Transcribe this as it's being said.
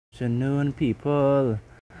afternoon, people.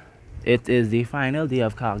 It is the final day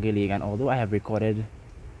of KAGE League, and although I have recorded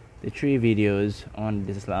the 3 videos on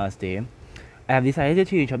this last day, I have decided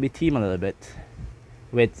to change up the team a little bit.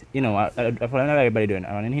 With, I follow everybody doing.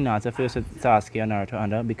 I'm running Hinata first with Sasuke and Naruto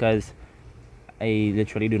under because I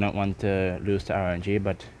literally do not want to lose to RNG,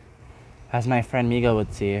 but as my friend Miguel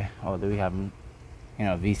would say, although we haven't,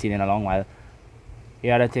 VC'd in a long while,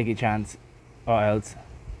 you gotta take a chance, or else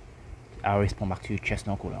I'll respond back to you chest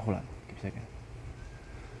now. Hold on. Give me a second.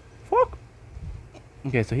 Fuck!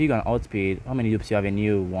 Okay, so he gonna outspeed. How many dupes you have in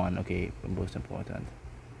you? 1. Okay, most important.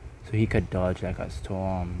 So he could dodge like a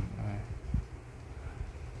storm.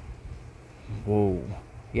 Whoa.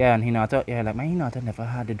 Yeah, and Hinata, like my Hinata never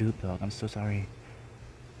had the dupe dog. I'm so sorry.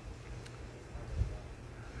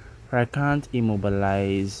 I can't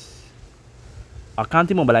immobilize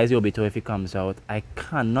Obito if he comes out. I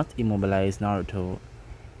cannot immobilize Naruto.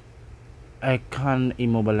 I can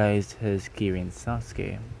immobilize his Kirin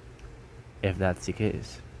Sasuke, if that's the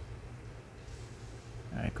case.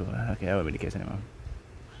 Alright, cool. Okay, that won't be the case anymore.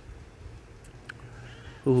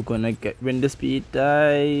 Who gonna win the speed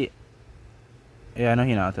die? Yeah, I know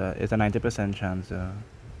Hinata. It's a 90% chance, so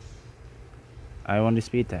I won the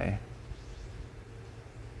speed die.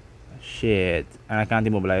 Shit. And I can't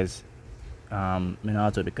immobilize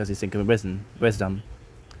Minato because he's thinking with wisdom.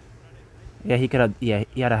 Yeah, he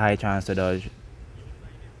had a high chance to dodge.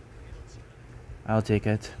 I'll take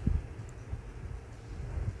it.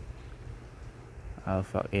 Oh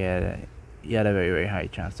fuck, yeah, he had a very, very high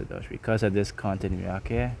chance to dodge because of this content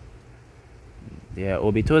okay? Yeah,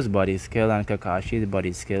 Obito's body skill and Kakashi's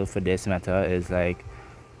body skill for this meta is like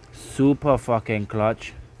super fucking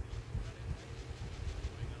clutch.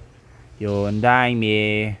 Yo, and dying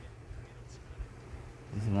me.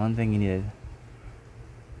 This is one thing you needed.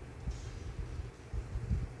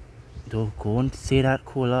 Don't go and say that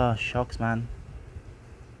cooler. Shocks, man.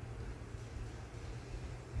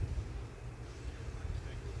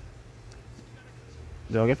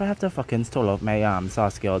 Dog, if I have to fucking stall off my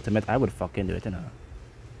Sasuke ultimate, I would fucking do it, you know.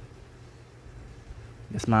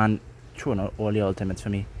 This man throwing out all the ultimates for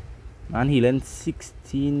me. Man healing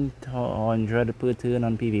 1600 per turn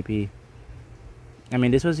on PvP. I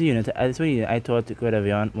mean, this was the unit. This one I thought could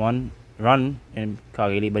have one run in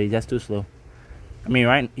KAGE, but he's just too slow. I mean,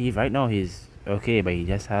 right now he's okay, but he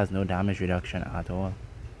just has no damage reduction at all.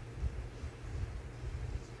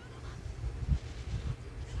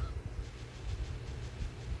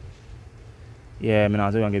 Yeah, I'm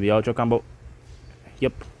also gonna give you ultra combo.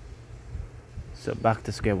 Yep. So back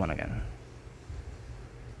to square one again.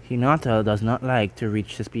 Hinata does not like to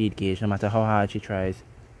reach the speed gauge no matter how hard she tries.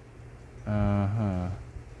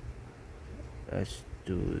 Let's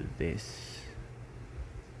do this.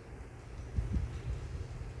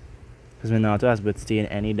 Because Minato has withstood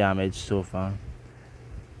any damage so far.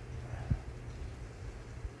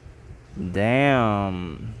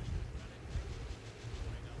 Damn.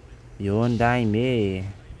 You won't die me.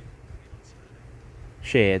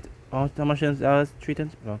 Shit. Oh, how much is 3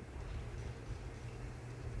 times? Oh.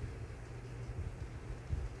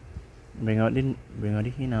 Bring out the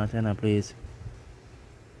Hinata now, please.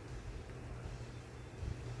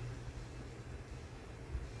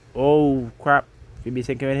 Oh crap. We be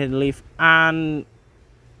taking hidden leaf and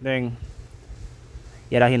dang.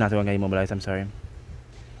 Yeah, that Hinata won't get immobilized, I'm sorry.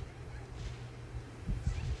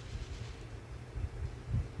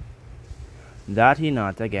 That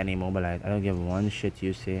Hinata get immobilized. I don't give one shit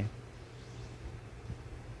you say.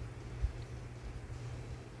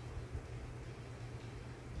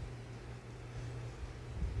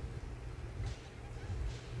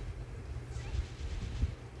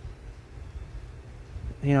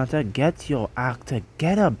 Hinata, get your act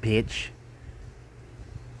together, bitch.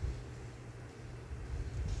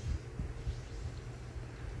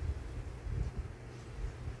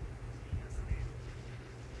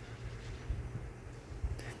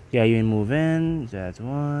 Yeah, you move in. That's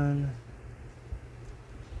one.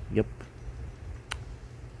 Yep.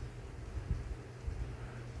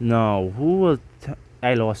 No, who will?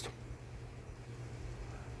 I lost.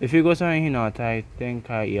 If you go somewhere Hinata, I think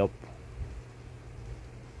yep.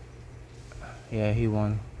 Yeah, he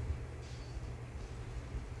won.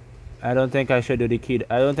 I don't think I should do the kid.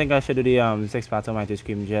 I don't think I should do the 6 battle mighty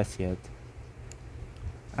scream just yet.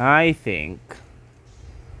 I think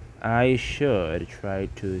I should try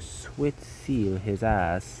to switch seal his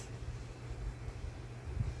ass,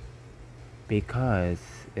 because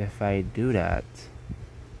if I do that,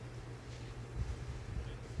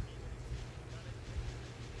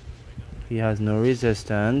 he has no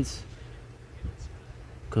resistance.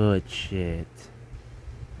 Good shit.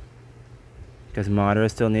 Because Madara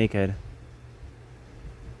is still naked.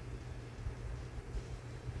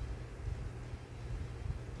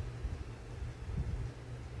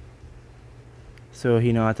 So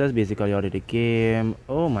Hinata's basically out of the game.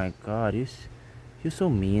 Oh my god, you're so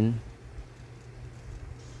mean.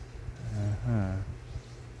 Uh-huh.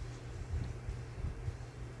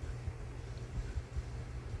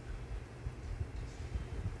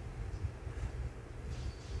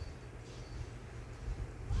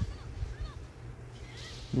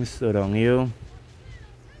 You slow down, you.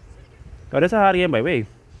 Oh, that's a hard game, by the way.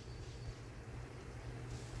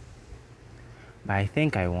 But I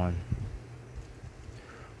think I won.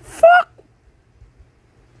 Fuck!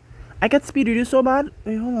 I get speed reduced so bad.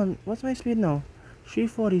 Wait, hold on. What's my speed now?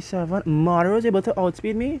 347. Mario was able to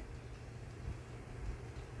outspeed me?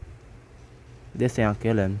 This ain't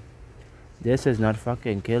killing. This is not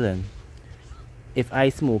fucking killing. If I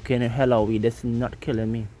smoking hella weed, this is not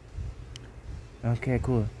killing me. Okay,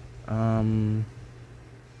 cool.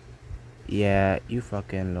 Yeah, you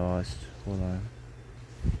fucking lost. Hold on.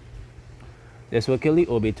 This will kill the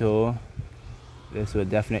Obito. This will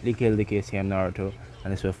definitely kill the KCM Naruto.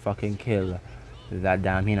 And this will fucking kill that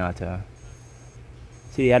damn Hinata.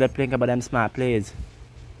 See, you had to think about them smart plays.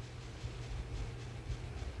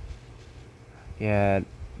 Yeah,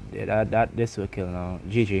 this will kill now.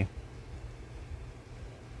 GG.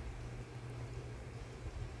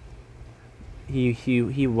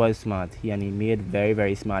 He was smart. He made very,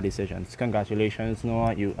 very smart decisions. Congratulations,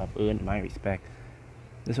 Noah. You have earned my respect.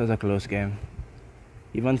 This was a close game.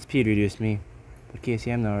 Even speed reduced me. But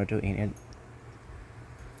KCM Naruto ain't it.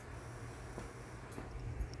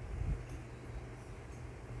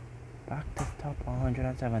 Back to top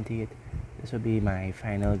 178. This will be my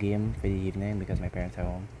final game for the evening because my parents are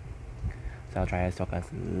home. So I'll try to talk as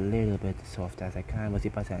little bit soft as I can. What's the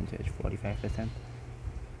percentage? 45%?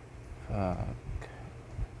 Fuck.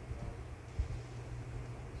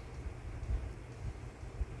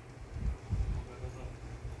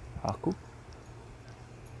 Haku?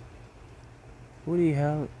 Who the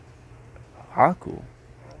hell? Haku?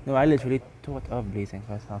 No, I literally thought of Blazing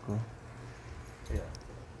first Haku. Yeah.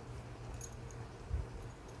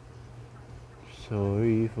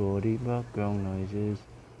 Sorry for the background noises.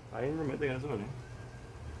 I ain't remember thinking that's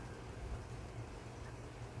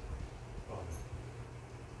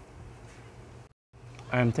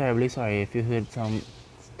I'm terribly sorry if you heard some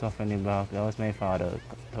stuff in the back. That was my father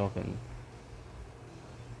talking.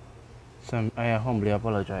 I humbly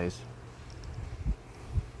apologize.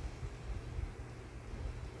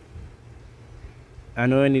 I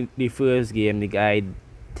know in the first game the guy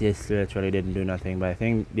just literally didn't do nothing, but I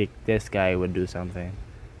think this guy would do something.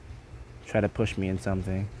 Try to push me in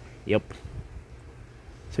something. Yep.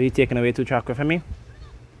 So he's taking away 2 chakra from me?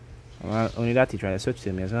 Well, only that he tried to switch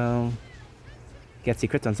to me as well. Get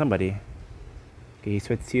secrets on somebody. Okay, he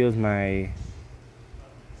switch seals my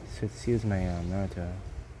Naruto.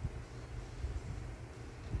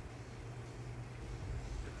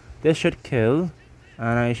 This should kill,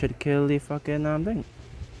 and I should kill the fucking thing.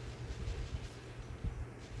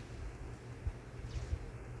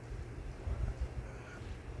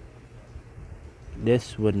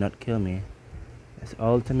 This would not kill me. This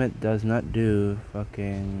ultimate does not do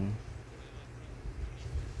fucking...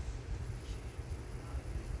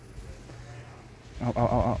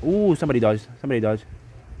 Oh. Ooh, somebody dodged.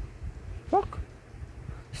 Fuck.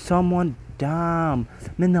 Someone, damn.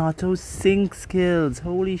 Minato sync skills.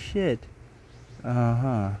 Holy shit.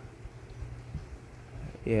 Uh-huh.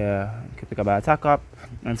 Yeah. Can pick up an attack up.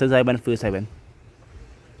 And since I went first, I win.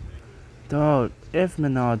 Dog, if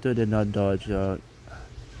Minato did not dodge,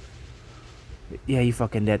 yeah, you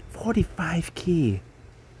fucking dead. 45k.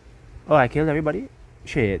 Oh, I killed everybody?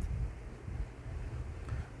 Shit.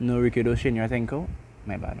 No Rikido Shinya Tenko?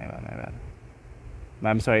 My bad. But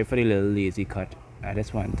I'm sorry for the little lazy cut. I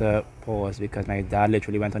just want to pause because my dad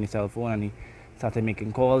literally went on his cell phone and he started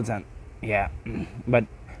making calls and yeah. But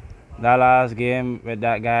that last game with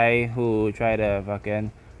that guy who tried to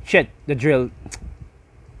fucking... Shit, the drill.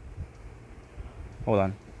 Hold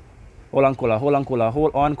on,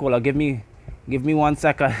 Cola. Give me 1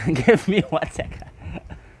 second. Give me 1 second.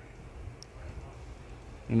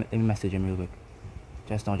 Let me message him real quick.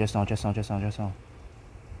 Just now.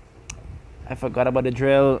 I forgot about the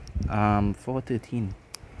drill. 413.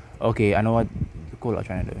 Okay, I know what Cola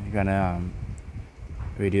trying to do. You're trying to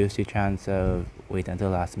reduce the chance of wait until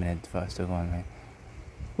last minute for us to go on, right?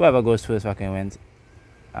 Whoever goes first fucking wins.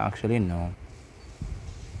 Actually, no.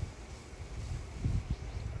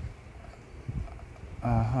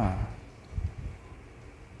 Uh-huh.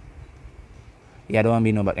 Yeah, I don't want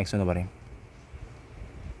to be next to nobody.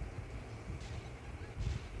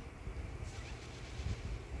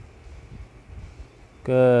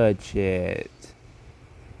 Good shit.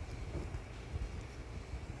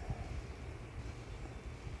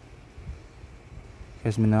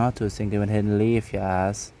 Here's Minato sinking with hidden leaf, your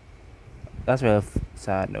ass. That's real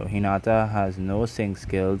sad though. Hinata has no sync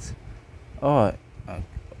skills. Oh,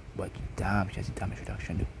 but damn, she has a damage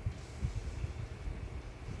reduction, dude.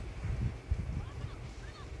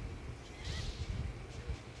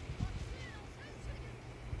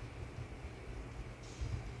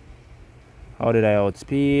 How did I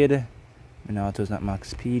outspeed? Minato's not max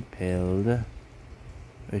speed pilled,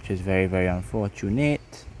 which is very, very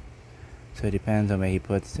unfortunate. So it depends on where he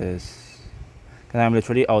puts this. Because I'm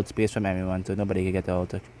literally outspaced from everyone, so nobody can get out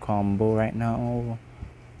the combo right now.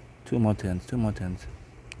 2 more turns, 2 more turns.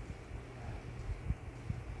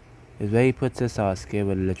 Is where he puts his Sasuke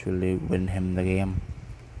will literally win him the game.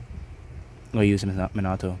 Or use him as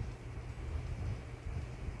Minato.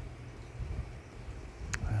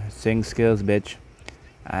 Sync skills, bitch.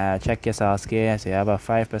 Check your Sasuke, so you have a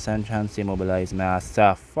 5% chance to immobilize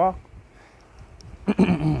Master. Fuck.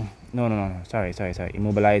 No. Sorry.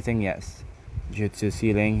 Immobilizing, yes. Jutsu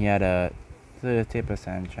ceiling, he had a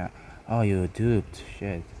 30% chance. Oh, you duped.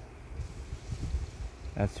 Shit.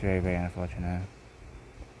 That's very, very unfortunate.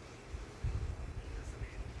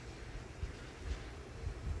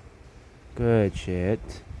 Good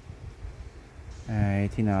shit.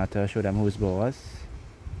 Alright, Hinata, show them who's boss.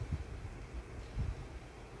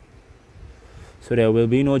 So there will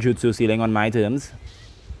be no jutsu ceiling on my terms.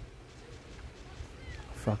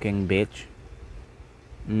 Fucking bitch.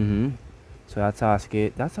 So that's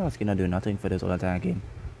Sasuke not doing nothing for this whole entire game.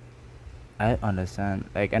 I understand.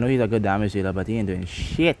 Like, I know he's a good damage dealer, but he ain't doing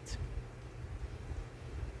shit.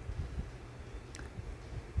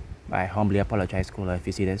 I humbly apologize, Cola, if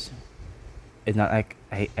you see this. It's not like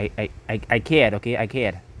I cared, okay? I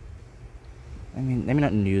cared. Let me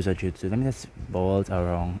not use a jutsu. Let me just balls are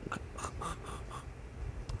wrong.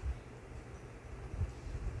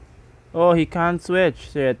 Oh, he can't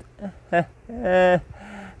switch. Shit. Yeah,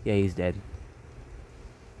 he's dead.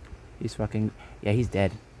 He's fucking. Yeah, he's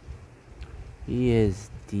dead. He is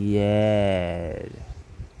dead.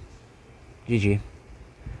 GG.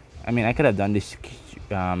 I mean, I could have done this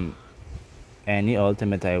any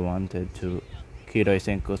ultimate I wanted to. Kiroi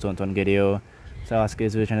Senko Sonton Giryo,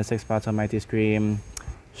 Sasuke's version of 6 parts of Mighty Scream,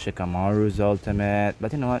 Shikamaru's ultimate.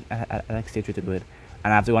 But you know what? I like stay true to good.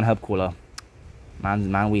 And I have to go and help Cola.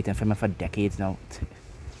 Man waiting for me for decades now.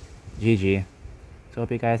 GG. So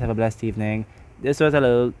hope you guys have a blessed evening. This was a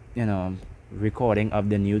little, recording of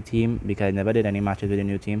the new team because I never did any matches with the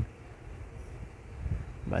new team.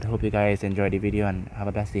 But hope you guys enjoyed the video and have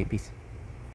a blessed day. Peace.